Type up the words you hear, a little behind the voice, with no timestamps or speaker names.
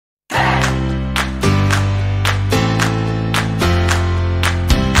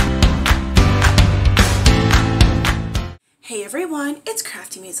everyone, it's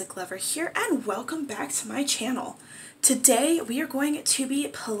Crafty Music Lover here and welcome back to my channel. Today we are going to be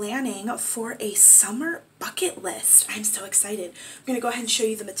planning for a summer bucket list. I'm so excited. I'm going to go ahead and show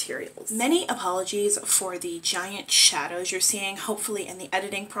you the materials. Many apologies for the giant shadows you're seeing. Hopefully in the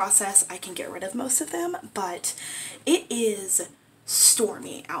editing process I can get rid of most of them, but it is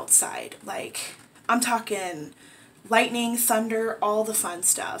stormy outside. Like, I'm talking lightning, thunder, all the fun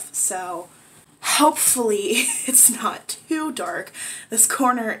stuff. So hopefully it's not too dark. This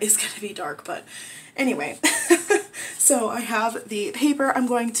corner is going to be dark, but anyway. So I have the paper I'm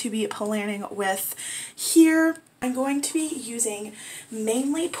going to be planning with here. I'm going to be using,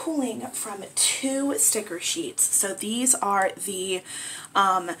 mainly pulling from 2 sticker sheets. So these are the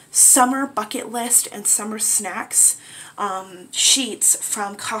summer bucket list and summer snacks sheets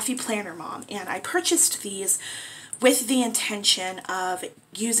from CoffeePlannerMom, and I purchased these with the intention of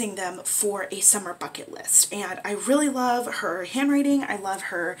using them for a summer bucket list. And I really love her handwriting. I love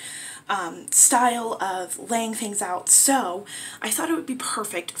her style of laying things out. So I thought it would be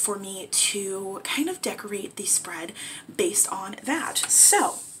perfect for me to kind of decorate the spread based on that.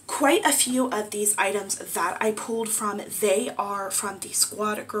 So quite a few of these items that I pulled from, they are from the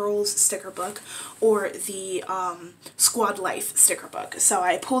Squad Girls sticker book or the Squad Life sticker book. So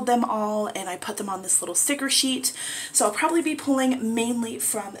I pulled them all and I put them on this little sticker sheet. So I'll probably be pulling mainly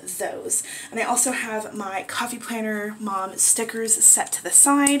from those. And I also have my Coffee Planner Mom stickers set to the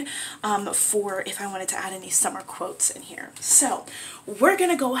side for if I wanted to add any summer quotes in here. So we're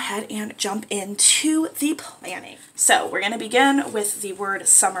gonna go ahead and jump into the planning. So we're gonna begin with the word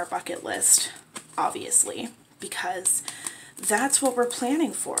summer bucket list, obviously, because that's what we're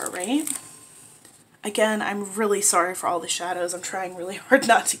planning for, right? Again, I'm really sorry for all the shadows. I'm trying really hard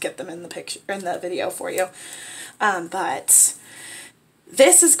not to get them in the picture, in the video for you. But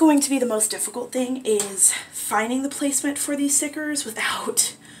this is going to be the most difficult thing, is finding the placement for these stickers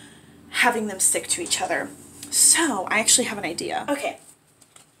without having them stick to each other. So I actually have an idea. Okay,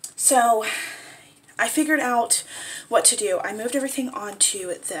 so I figured out what to do. I moved everything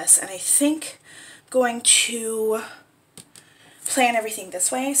onto this, and I think I'm going to plan everything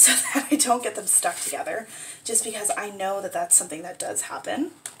this way so that I don't get them stuck together, just because I know that that's something that does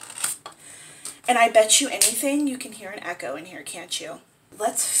happen. And I bet you anything you can hear an echo in here, can't you?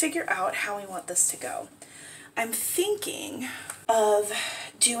 Let's figure out how we want this to go. I'm thinking of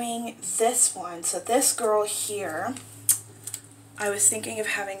doing this one. So this girl here, I was thinking of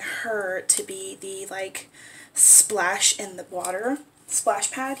having her to be the like splash in the water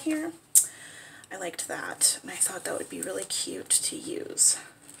splash pad here. I liked that, and I thought that would be really cute to use.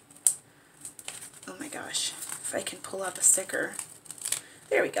 Oh my gosh, if I can pull up a sticker.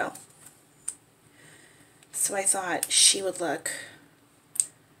 There we go. So I thought she would look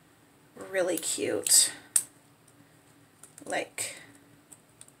really cute, like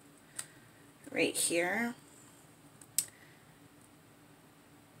right here.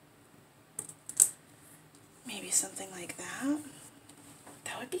 Maybe something like that.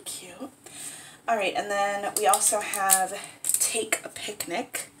 That would be cute. Alright, and then we also have Take a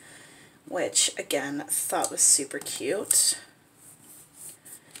Picnic, which again, thought was super cute.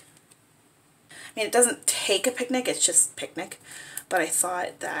 I mean, it doesn't take a picnic, it's just picnic, but I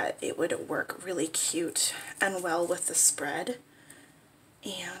thought that it would work really cute and well with the spread.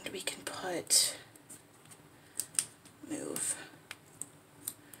 And we can move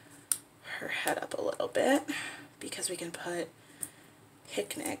her head up a little bit, because we can put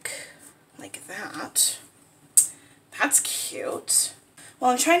picnic like that. That's cute.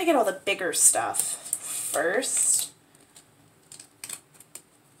 Well, I'm trying to get all the bigger stuff first.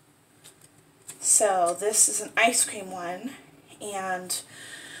 So this is an ice cream one, and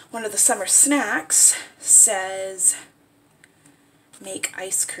one of the summer snacks says make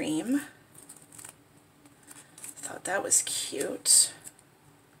ice cream. Thought that was cute.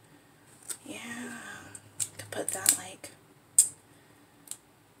 Yeah, could put that like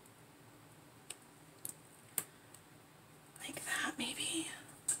that maybe.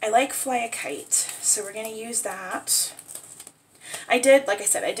 I like Fly a Kite, so we're going to use that. I did, like I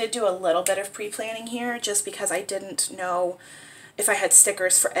said, I did do a little bit of pre-planning here just because I didn't know if I had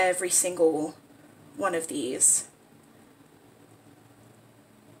stickers for every single one of these.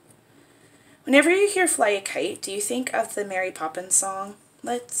 Whenever you hear Fly a Kite, do you think of the Mary Poppins song?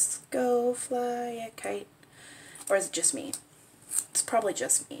 Let's go fly a kite. Or is it just me? It's probably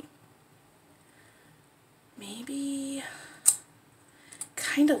just me. Maybe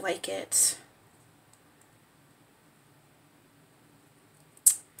kind of like it.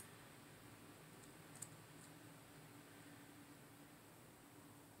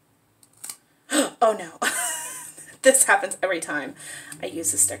 Oh no. This happens every time I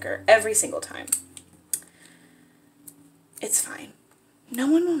use a sticker. Every single time. It's fine. No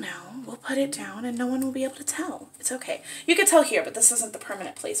one will know. We'll put it down and no one will be able to tell. It's okay. You can tell here, but this isn't the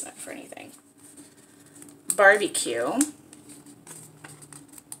permanent placement for anything. Barbecue.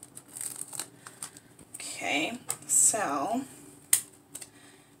 Okay, so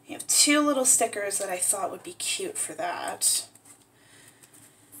I have two little stickers that I thought would be cute for that.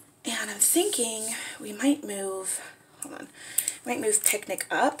 And I'm thinking we might move, hold on, we might move picnic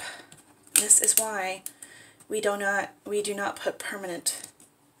up. This is why we do not put permanent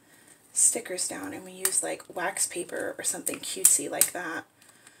stickers down, and we use like wax paper or something cutesy like that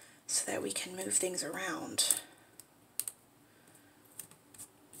so that we can move things around.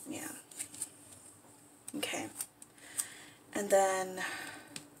 Yeah. Okay. And then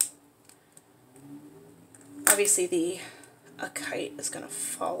obviously a kite is going to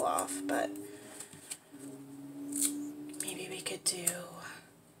fall off, but maybe we could do,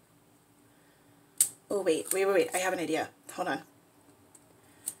 oh wait, I have an idea. Hold on.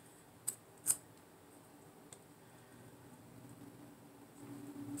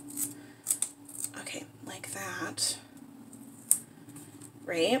 Okay, like that.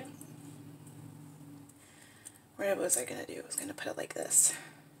 Right? What was I going to do? I was going to put it like this.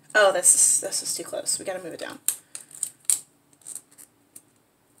 Oh, this is too close. We got to move it down.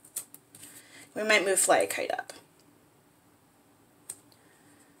 We might move fly a kite up.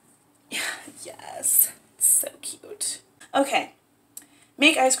 Yeah, yes. It's so cute. Okay.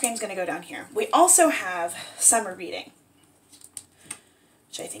 Make ice cream's going to go down here. We also have summer reading,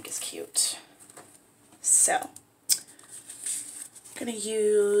 which I think is cute. So, I'm going to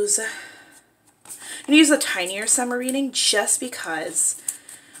use the tinier summer reading just because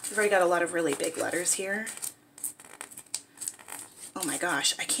we've already got a lot of really big letters here. Oh my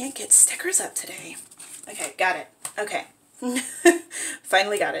gosh, I can't get stickers up today. Okay, got it. Okay.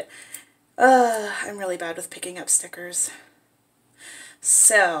 Finally got it. I'm really bad with picking up stickers.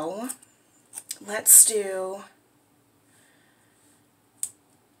 So, let's do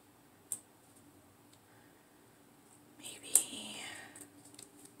maybe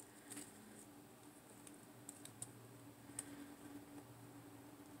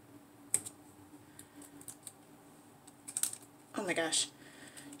oh my gosh,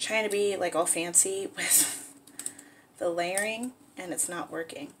 trying to be like all fancy with the layering and it's not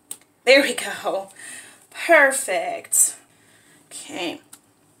working. There we go. Perfect. Okay.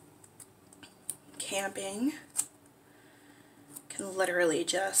 Camping. Can literally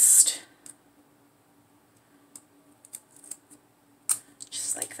just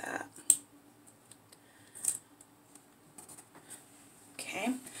like that.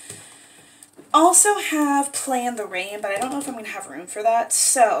 Okay. Also have Play in the Rain, but I don't know if I'm going to have room for that.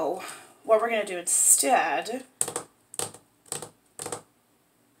 So what we're going to do instead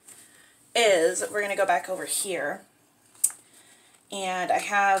is we're going to go back over here, and I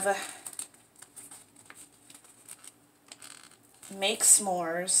have Make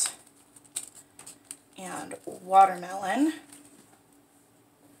S'mores and Watermelon.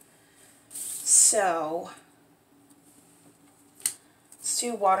 So let's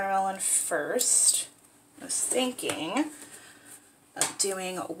do watermelon first. I was thinking of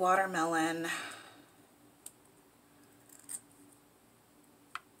doing watermelon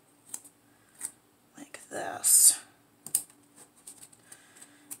like this,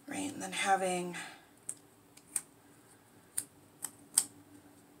 right? And then having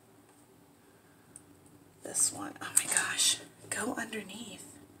this one, oh my gosh, go underneath.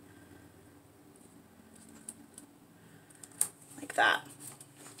 Like that.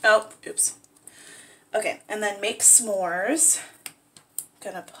 Oh, oops. Okay, and then Make S'mores.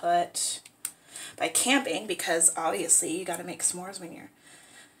 I'm gonna put by camping, because obviously you gotta make s'mores when you're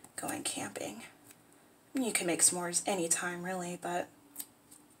going camping. You can make s'mores anytime really, but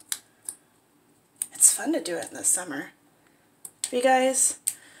it's fun to do it in the summer. Have you guys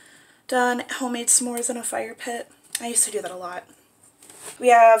done homemade s'mores in a fire pit? I used to do that a lot. We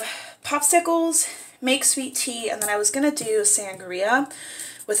have popsicles, Make Sweet Tea, and then I was going to do sangria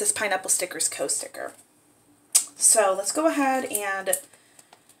with this Pineapple Stickers co-sticker. So let's go ahead and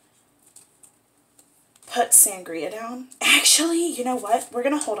put sangria down. Actually, you know what? We're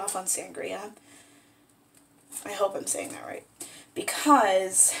going to hold off on sangria. I hope I'm saying that right.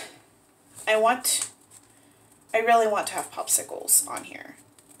 Because I really want to have popsicles on here.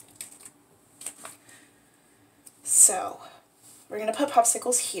 So we're going to put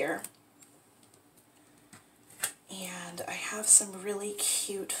popsicles here. And I have some really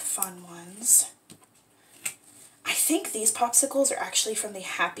cute, fun ones. I think these popsicles are actually from the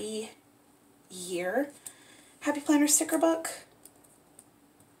Happy Year. Happy Planner sticker book.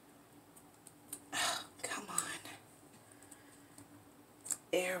 Oh, come on.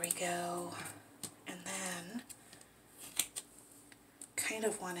 There we go. And then kind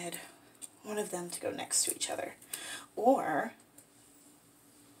of wanted one of them to go next to each other. Or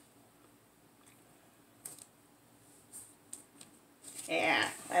yeah,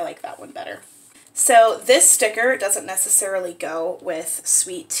 I like that one better. So this sticker doesn't necessarily go with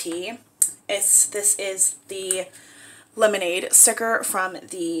sweet tea. This is the lemonade sticker from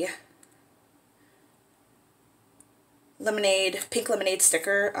the pink lemonade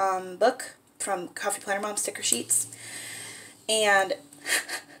sticker book from Coffee Planner Mom sticker sheets. And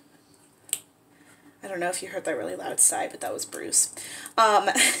I don't know if you heard that really loud sigh, but that was Bruce.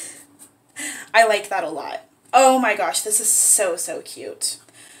 I like that a lot. Oh my gosh, this is so, so cute.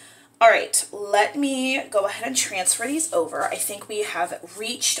 All right, let me go ahead and transfer these over. I think we have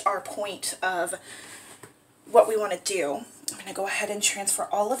reached our point of what we want to do. I'm going to go ahead and transfer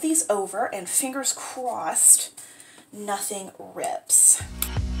all of these over, and fingers crossed, nothing rips.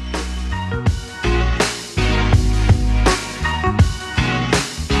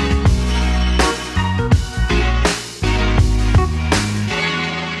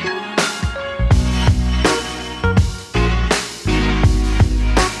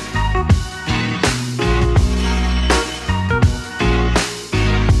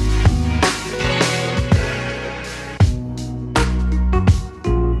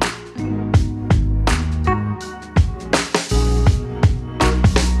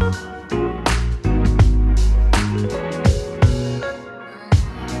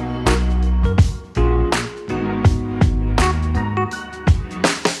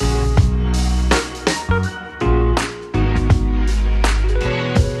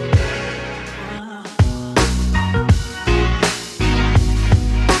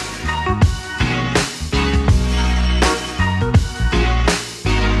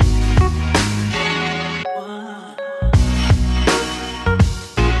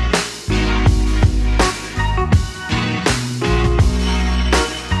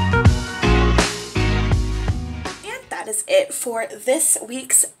 It for this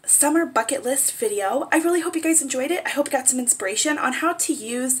week's summer bucket list video. I really hope you guys enjoyed it. I hope you got some inspiration on how to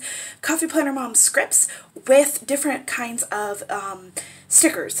use Coffee Planner Mom scripts with different kinds of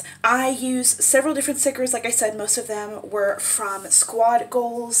stickers. I use several different stickers. Like I said, most of them were from Squad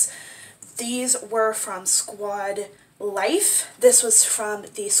Goals. These were from Squad Life. This was from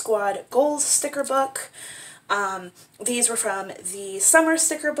the Squad Goals sticker book. These were from the summer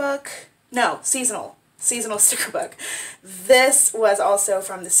sticker book. No, seasonal sticker book. This was also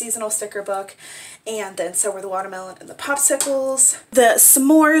from the seasonal sticker book, and then so were the watermelon and the popsicles. The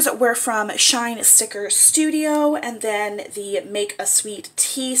s'mores were from Shine Sticker Studio, and then the Make a Sweet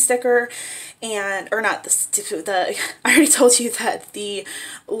Tea sticker, and or not the I already told you that the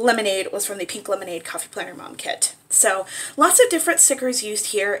lemonade was from the Pink Lemonade Coffee Planner Mom kit. So lots of different stickers used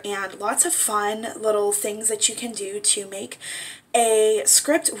here, and lots of fun little things that you can do to make a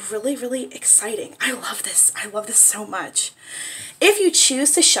script really, really exciting. I love this. I love this so much. If you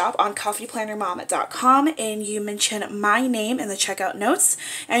choose to shop on CoffeePlannerMom.com and you mention my name in the checkout notes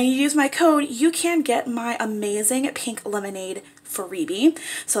and you use my code, you can get my amazing pink lemonade freebie.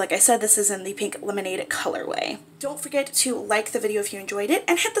 So like I said, this is in the pink lemonade colorway. Don't forget to like the video if you enjoyed it,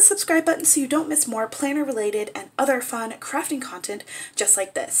 and hit the subscribe button so you don't miss more planner related and other fun crafting content just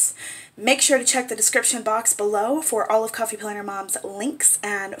like this. Make sure to check the description box below for all of Coffee Planner Mom's links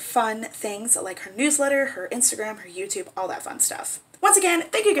and fun things like her newsletter, her Instagram, her YouTube, all that fun stuff. Once again,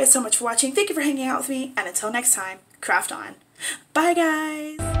 thank you guys so much for watching. Thank you for hanging out with me, and until next time, craft on. Bye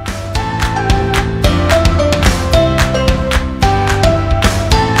guys!